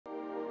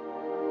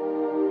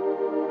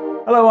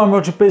Hello, I'm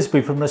Roger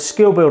Bisbee from the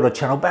Skill Builder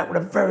channel, back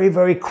with a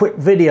very quick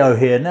video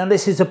here. Now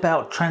this is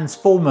about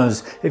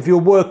transformers. If you're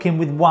working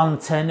with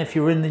 110, if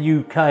you're in the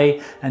UK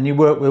and you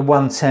work with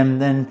 110,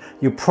 then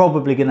you're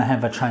probably going to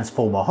have a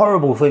transformer.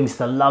 Horrible things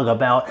to lug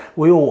about,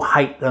 we all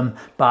hate them,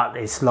 but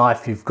it's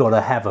life, you've got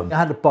to have them. I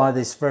had to buy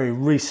this very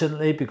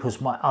recently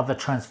because my other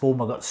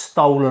transformer got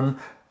stolen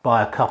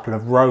by a couple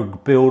of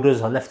rogue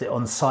builders. I left it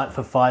on site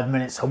for 5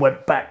 minutes. I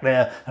went back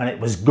there and it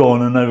was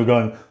gone, and they were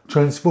going,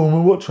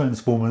 "Transformer? What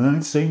transformer? I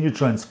ain't seen your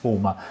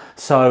transformer."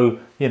 So,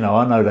 you know,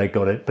 I know they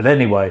got it. But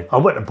anyway, I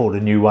went and bought a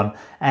new one,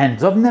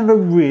 and I've never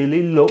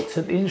really looked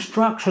at the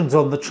instructions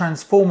on the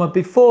transformer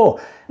before.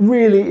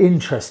 Really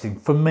interesting,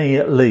 for me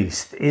at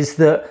least, is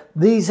that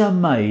these are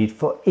made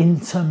for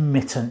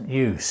intermittent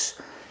use.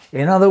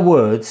 In other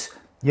words,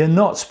 you're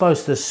not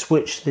supposed to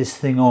switch this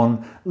thing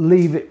on,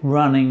 leave it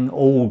running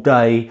all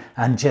day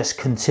and just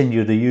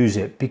continue to use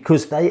it,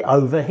 because they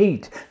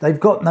overheat. They've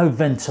got no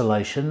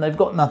ventilation, they've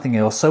got nothing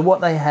else. So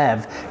what they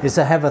have is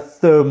they have a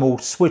thermal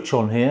switch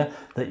on here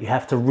that you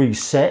have to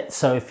reset.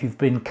 So if you've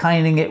been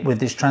caning it with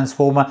this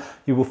transformer,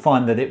 you will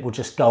find that it will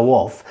just go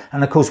off.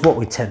 And of course what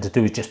we tend to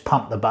do is just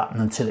pump the button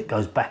until it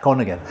goes back on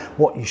again.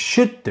 What you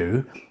should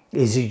do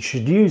is you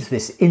should use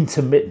this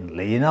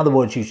intermittently. In other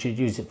words, you should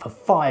use it for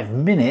 5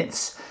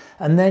 minutes,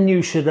 and then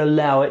you should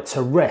allow it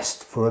to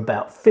rest for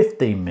about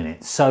 15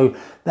 minutes. So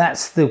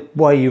that's the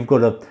way you've got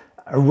to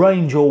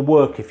arrange your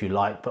work, if you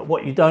like. But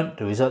what you don't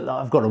do is,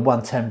 I've got a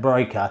 110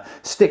 breaker,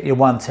 stick your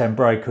 110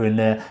 breaker in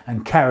there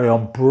and carry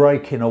on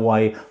breaking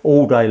away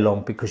all day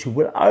long, because you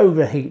will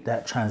overheat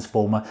that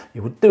transformer,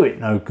 you would do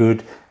it no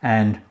good.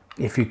 And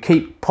if you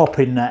keep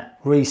popping that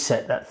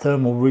reset, that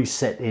thermal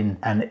reset in,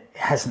 and it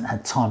hasn't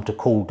had time to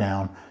cool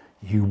down,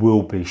 you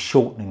will be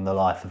shortening the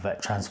life of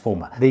that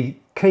transformer. The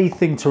key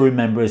thing to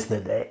remember is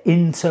that they're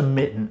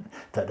intermittent,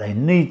 that they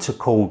need to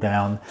cool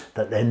down,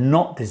 that they're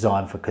not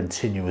designed for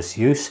continuous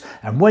use.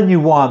 And when you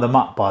wire them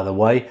up, by the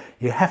way,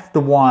 you have to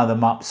wire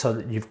them up so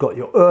that you've got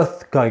your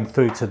earth going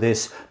through to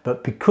this,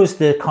 but because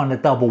they're kind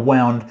of double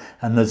wound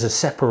and there's a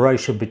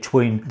separation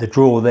between the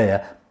drawer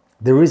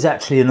there is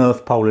actually an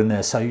earth pole in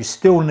there. So you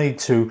still need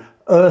to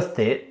earth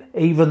it.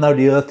 Even though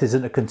the earth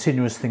isn't a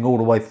continuous thing all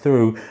the way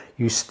through,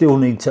 you still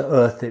need to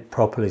earth it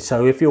properly.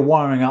 So if you're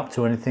wiring up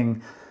to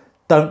anything,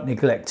 don't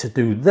neglect to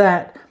do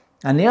that.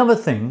 And the other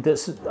thing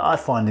that I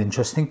find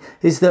interesting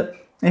is that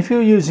if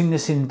you're using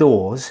this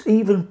indoors,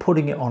 even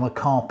putting it on a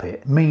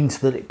carpet means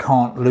that it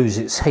can't lose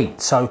its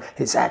heat. So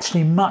it's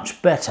actually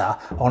much better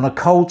on a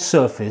cold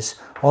surface,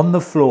 on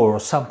the floor or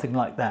something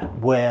like that,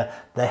 where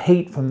the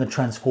heat from the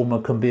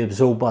transformer can be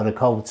absorbed by the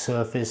cold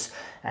surface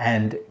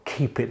and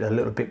keep it a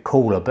little bit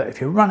cooler. But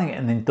if you're running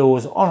it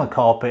indoors on a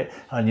carpet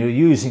and you're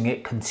using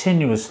it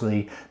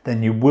continuously,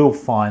 then you will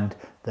find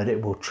that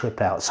it will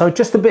trip out. So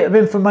just a bit of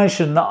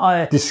information that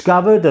I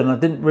discovered, and I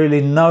didn't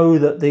really know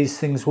that these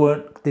things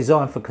weren't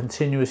designed for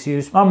continuous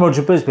use. I'm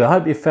Roger Bisbee. I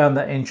hope you found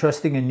that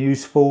interesting and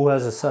useful.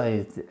 As I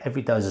say,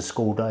 every day's a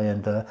school day,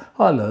 and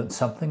I learned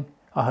something.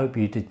 I hope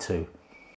you did too.